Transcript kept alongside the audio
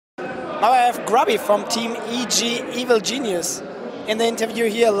Now I have Grubby from Team EG Evil Genius in the interview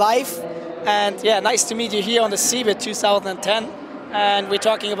here live. And yeah, nice to meet you here on the CeBIT 2010. And we're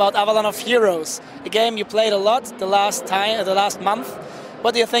talking about Avalon of Heroes, a game you played a lot the last month.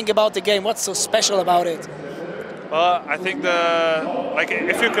 What do you think about the game? What's so special about it? Well, I think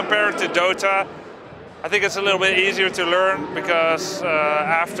if you compare it to Dota, I think it's a little bit easier to learn because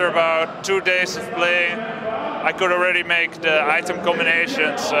after about 2 days of playing, I could already make the item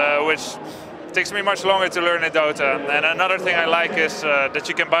combinations, which takes me much longer to learn in Dota. And another thing I like is that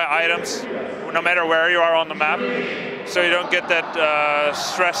you can buy items no matter where you are on the map, so you don't get that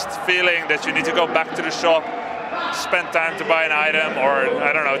stressed feeling that you need to go back to the shop, spend time to buy an item, or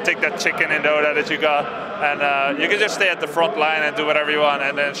I don't know, take that chicken in Dota that you got, and you can just stay at the front line and do whatever you want,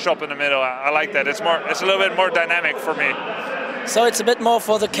 and then shop in the middle. I like that. It's a little bit more dynamic for me. So it's a bit more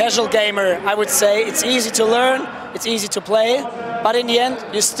for the casual gamer, I would say. It's easy to learn, it's easy to play, but in the end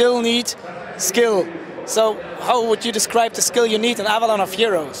you still need skill. So how would you describe the skill you need in Avalon of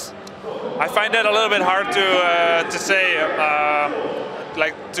Heroes? I find that a little bit hard to say,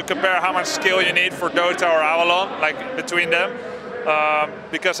 to compare how much skill you need for Dota or Avalon, between them,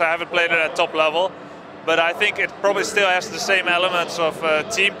 because I haven't played it at top level. But I think it probably still has the same elements of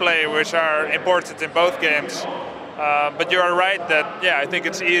team play, which are important in both games. But you are right that, yeah, I think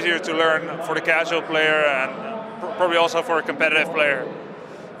it's easier to learn for the casual player and probably also for a competitive player.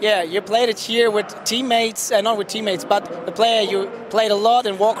 Yeah, you played it here with teammates, not with teammates, but the player you played a lot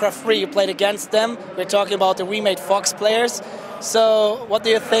in Warcraft 3, you played against them. We're talking about the remade Fox players. So what do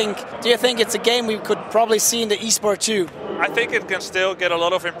you think? Do you think it's a game we could probably see in the esport too? I think it can still get a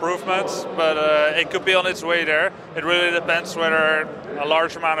lot of improvements, but it could be on its way there. It really depends whether a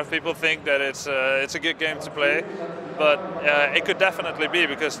large amount of people think that it's a good game to play. But it could definitely be,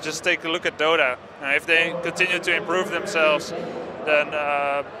 because just take a look at Dota. If they continue to improve themselves, then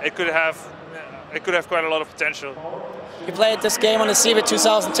it could have quite a lot of potential. You played this game on the CeBIT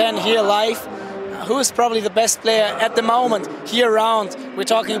 2010 here live. Who is probably the best player at the moment here around? We're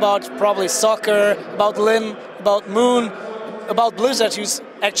talking about probably Soccer, about Lin, about Moon, about Blizzard, who's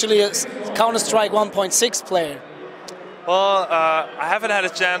actually a Counter-Strike 1.6 player. Well, I haven't had a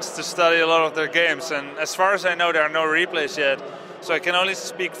chance to study a lot of their games, and as far as I know, there are no replays yet. So I can only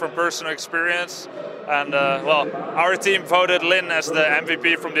speak from personal experience. And well, our team voted Lin as the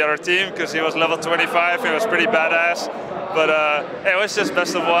MVP from the other team because he was level 25. He was pretty badass. But it was just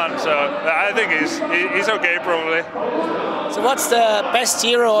best of one, so I think he's okay probably. So what's the best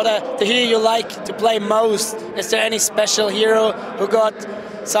hero or the hero you like to play most? Is there any special hero who got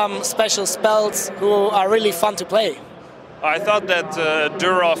some special spells who are really fun to play? I thought that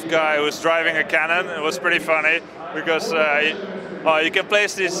Durov guy who was driving a cannon, it was pretty funny because you can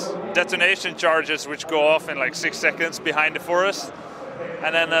place these detonation charges which go off in like 6 seconds behind the forest,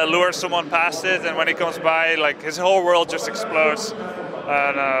 and then lure someone past it, and when he comes by, like his whole world just explodes.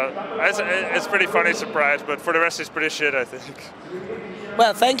 And it's pretty funny surprise, but for the rest it's pretty shit, I think.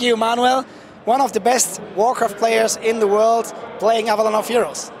 Well, thank you, Manuel. One of the best Warcraft players in the world playing Avalon of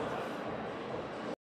Heroes.